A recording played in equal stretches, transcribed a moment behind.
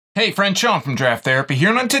Hey, friend Sean from Draft Therapy here,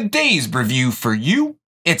 and on today's review for you,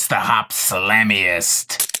 it's the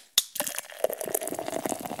Hopslamiest.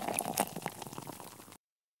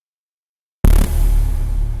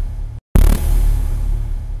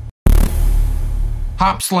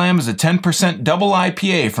 Hopslam is a 10% double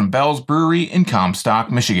IPA from Bell's Brewery in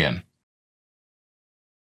Comstock, Michigan.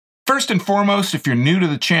 First and foremost, if you're new to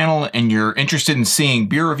the channel and you're interested in seeing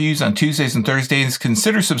beer reviews on Tuesdays and Thursdays,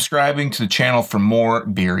 consider subscribing to the channel for more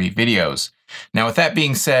beery videos. Now, with that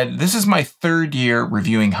being said, this is my third year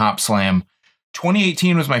reviewing Hopslam.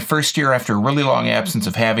 2018 was my first year after a really long absence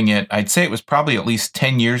of having it. I'd say it was probably at least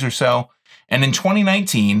 10 years or so. And in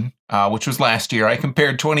 2019, which was last year, I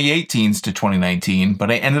compared 2018's to 2019, but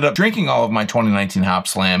I ended up drinking all of my 2019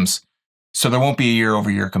 Hopslams, so there won't be a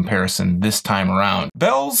year-over-year comparison this time around.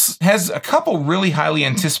 Bell's has a couple really highly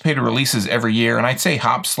anticipated releases every year, and I'd say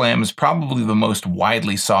Hopslam is probably the most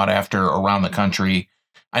widely sought after around the country.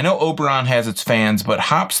 I know Oberon has its fans, but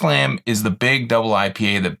Hopslam is the big double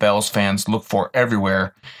IPA that Bell's fans look for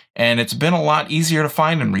everywhere, and it's been a lot easier to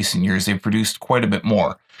find in recent years. They've produced quite a bit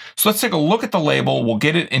more. So let's take a look at the label. We'll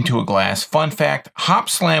get it into a glass. Fun fact,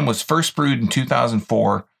 Hopslam was first brewed in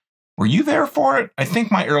 2004. Were you there for it? I think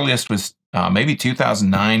my earliest was maybe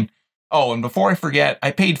 2009. Oh, and before I forget,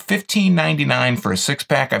 I paid $15.99 for a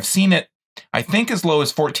six-pack. I've seen it, I think, as low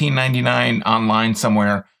as $14.99 online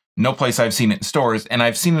somewhere. No place I've seen it in stores, and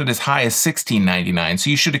I've seen it as high as $16.99. So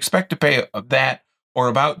you should expect to pay that or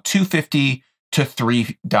about $2.50 to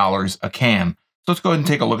 $3 a can. So let's go ahead and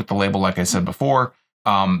take a look at the label like I said before.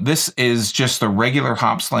 This is just the regular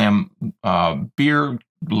Hopslam beer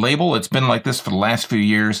label. It's been like this for the last few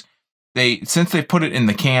years. Since they put it in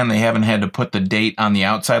the can, they haven't had to put the date on the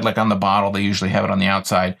outside like on the bottle. They usually have it on the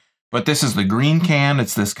outside. But this is the green can.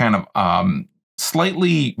 It's this kind of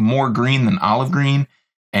slightly more green than olive green.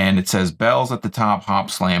 And it says Bell's at the top,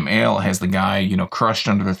 Hopslam Ale. It has the guy, you know, crushed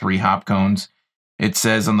under the 3 hop cones. It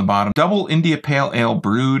says on the bottom, Double India Pale Ale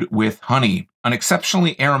brewed with honey. An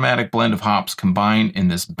exceptionally aromatic blend of hops combined in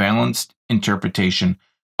this balanced interpretation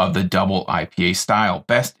of the double IPA style.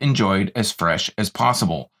 Best enjoyed as fresh as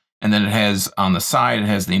possible. And then it has on the side, it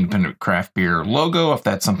has the Independent Craft Beer logo, if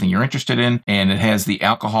that's something you're interested in. And it has the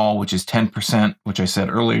alcohol, which is 10%, which I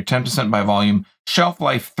said earlier, 10% by volume. Shelf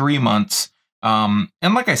life, 3 months. And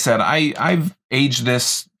like I said, I've aged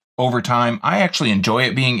this over time. I actually enjoy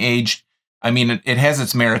it being aged. I mean, it has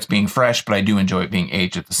its merits being fresh, but I do enjoy it being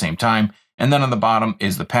aged at the same time. And then on the bottom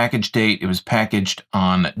is the package date. It was packaged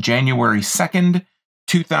on January 2nd,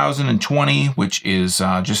 2020, which is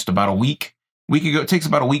just about a week ago. It takes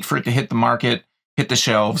about a week for it to hit the market, hit the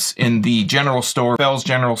shelves. In the general store, Bell's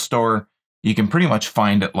general store, you can pretty much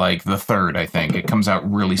find it like the 3rd, I think. It comes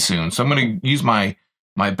out really soon. So I'm going to use my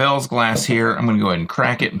Bell's glass here. I'm going to go ahead and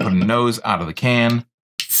crack it and put a nose out of the can,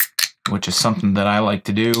 which is something that I like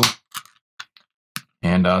to do.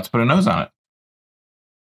 And let's put a nose on it.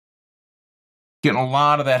 Getting a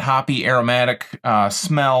lot of that hoppy aromatic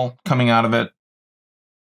smell coming out of it.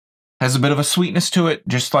 Has a bit of a sweetness to it,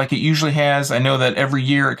 just like it usually has. I know that every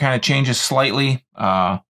year it kind of changes slightly.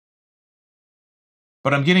 But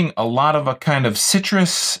I'm getting a lot of a kind of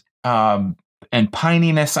citrus and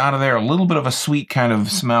pininess out of there. A little bit of a sweet kind of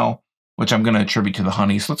smell, which I'm going to attribute to the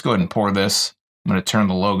honey. So let's go ahead and pour this. I'm going to turn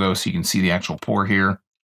the logo so you can see the actual pour here.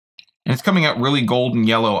 And it's coming out really golden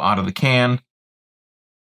yellow out of the can.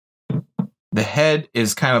 The head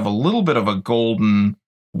is kind of a little bit of a golden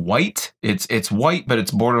white. It's white, but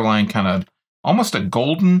it's borderline kind of almost a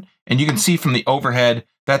golden. And you can see from the overhead,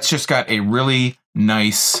 that's just got a really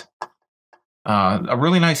nice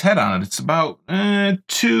head on it. It's about 2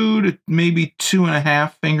 to maybe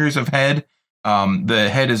 2.5 fingers of head. The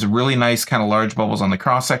head is really nice, kind of large bubbles on the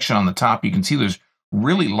cross section. On the top, you can see there's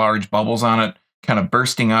really large bubbles on it, kind of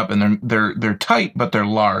bursting up, and they're tight, but they're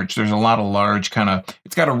large. There's a lot of large kind of,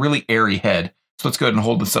 it's got a really airy head. So let's go ahead and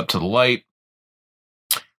hold this up to the light.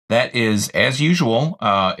 That is, as usual,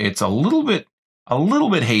 it's a little bit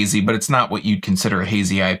hazy, but it's not what you'd consider a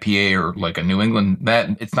hazy IPA or like a New England.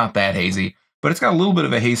 It's not that hazy, but it's got a little bit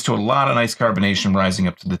of a haze to it. A lot of nice carbonation rising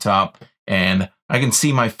up to the top, and I can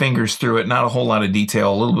see my fingers through it. Not a whole lot of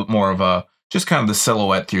detail, a little bit more of a just kind of the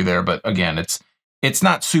silhouette through there. But again, it's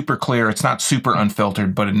not super clear. It's not super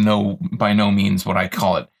unfiltered, but by no means would I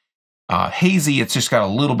call it hazy. It's just got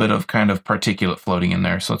a little bit of kind of particulate floating in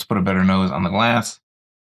there. So let's put a better nose on the glass.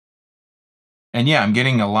 And yeah, I'm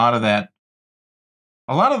getting a lot of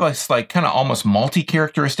this like kind of almost malty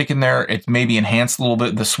characteristic in there. It's maybe enhanced a little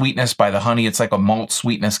bit, the sweetness by the honey. It's like a malt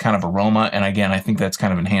sweetness kind of aroma. And again, I think that's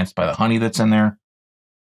kind of enhanced by the honey that's in there.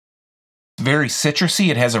 It's very citrusy.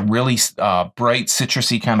 It has a really bright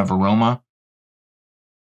citrusy kind of aroma.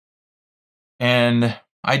 And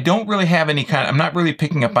I don't really have any kind of, I'm not really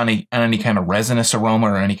picking up on any kind of resinous aroma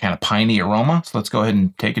or any kind of piney aroma. So let's go ahead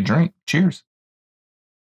and take a drink. Cheers.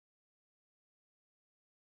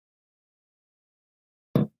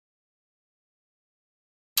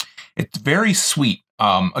 It's very sweet.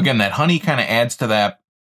 Again, that honey kind of adds to that.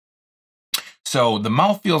 So the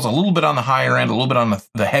mouth feels a little bit on the higher end, a little bit on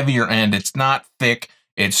the heavier end. It's not thick.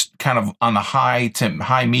 It's kind of on the high to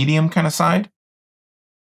high medium kind of side.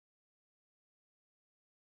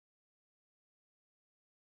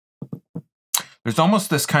 There's almost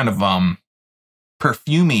this kind of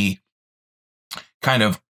perfumey kind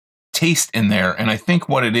of taste in there. And I think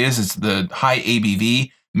what it is the high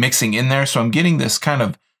ABV mixing in there. So I'm getting this kind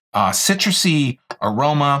of citrusy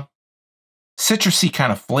aroma, citrusy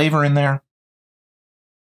kind of flavor in there.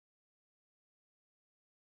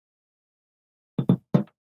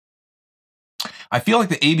 I feel like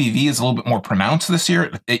the ABV is a little bit more pronounced this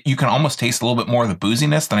year. You can almost taste a little bit more of the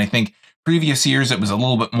booziness than I think previous years. It was a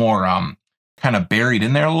little bit more kind of buried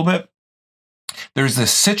in there a little bit. There's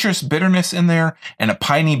this citrus bitterness in there and a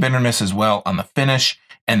piney bitterness as well on the finish.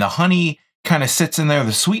 And the honey kind of sits in there.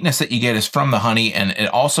 The sweetness that you get is from the honey. And it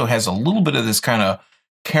also has a little bit of this kind of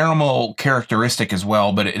caramel characteristic as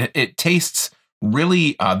well. But it tastes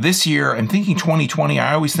really, this year, I'm thinking 2020,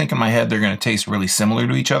 I always think in my head they're going to taste really similar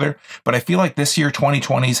to each other. But I feel like this year,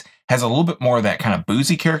 2020s, has a little bit more of that kind of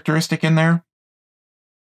boozy characteristic in there.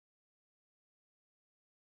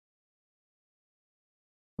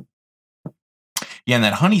 Yeah, and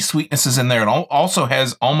that honey sweetness is in there. It also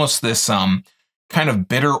has almost this kind of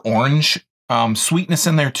bitter orange sweetness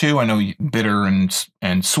in there too. I know bitter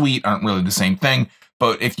and sweet aren't really the same thing,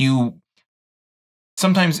 but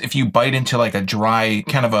sometimes if you bite into like a dry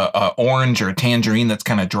kind of a orange or a tangerine that's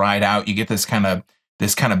kind of dried out, you get this kind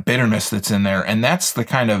of bitterness that's in there, and that's the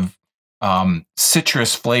kind of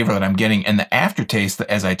citrus flavor that I'm getting. And the aftertaste,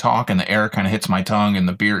 as I talk and the air kind of hits my tongue and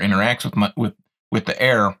the beer interacts with the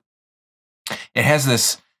air, it has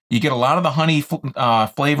this. You get a lot of the honey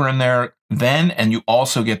flavor in there then, and you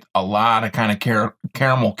also get a lot of kind of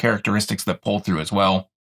caramel characteristics that pull through as well.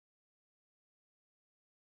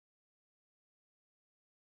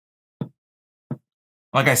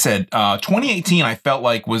 Like I said, 2018 I felt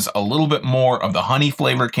like was a little bit more of the honey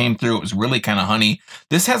flavor came through. It was really kind of honey.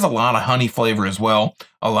 This has a lot of honey flavor as well.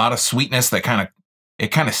 A lot of sweetness that kind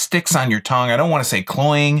of sticks on your tongue. I don't want to say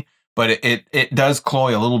cloying, but it does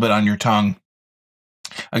cloy a little bit on your tongue.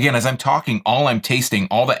 Again, as I'm talking, all I'm tasting,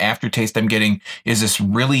 all the aftertaste I'm getting is this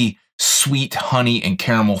really sweet honey and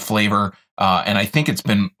caramel flavor. And I think it's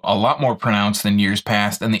been a lot more pronounced than years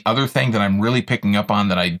past. And the other thing that I'm really picking up on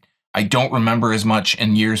that I don't remember as much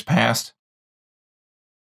in years past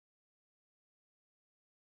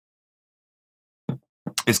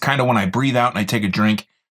is kind of when I breathe out and I take a drink,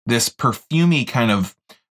 this perfumey kind of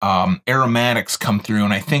aromatics come through.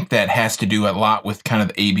 And I think that has to do a lot with kind of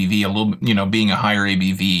the ABV, a little bit, being a higher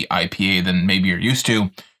ABV IPA than maybe you're used to.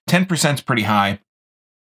 10% is pretty high.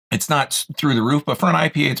 It's not through the roof, but for an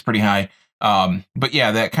IPA, it's pretty high. But yeah,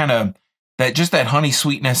 that honey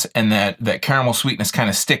sweetness and that caramel sweetness kind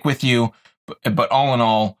of stick with you. But all in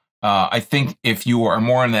all, I think if you are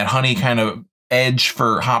more in that honey kind of edge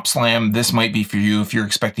for Hopslam, this might be for you if you're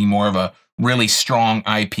expecting more of a really strong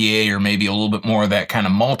IPA or maybe a little bit more of that kind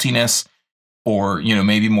of maltiness, or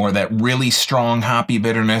maybe more of that really strong hoppy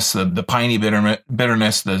bitterness, the piney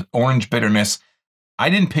bitterness, the orange bitterness. I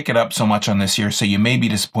didn't pick it up so much on this year, so you may be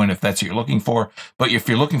disappointed if that's what you're looking for. But if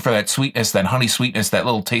you're looking for that sweetness, that honey sweetness, that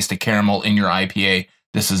little taste of caramel in your IPA,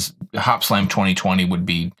 this is Hopslam 2020 would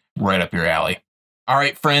be right up your alley. All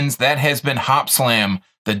right, friends, that has been Hopslam,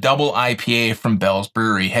 the double IPA from Bell's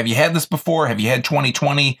Brewery. Have you had this before? Have you had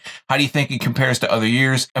 2020? How do you think it compares to other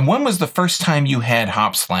years? And when was the first time you had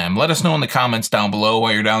Hopslam? Let us know in the comments down below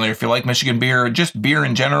while you're down there. If you like Michigan beer or just beer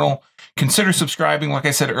in general, consider subscribing, like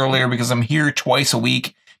I said earlier, because I'm here twice a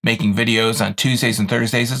week making videos on Tuesdays and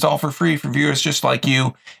Thursdays. It's all for free for viewers just like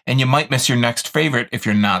you, and you might miss your next favorite if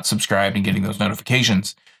you're not subscribed and getting those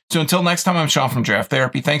notifications. So until next time, I'm Sean from Draft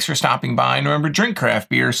Therapy. Thanks for stopping by, and remember, drink craft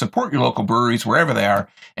beer, support your local breweries wherever they are,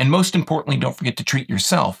 and most importantly, don't forget to treat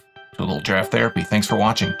yourself to a little draft therapy. Thanks for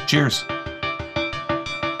watching. Cheers.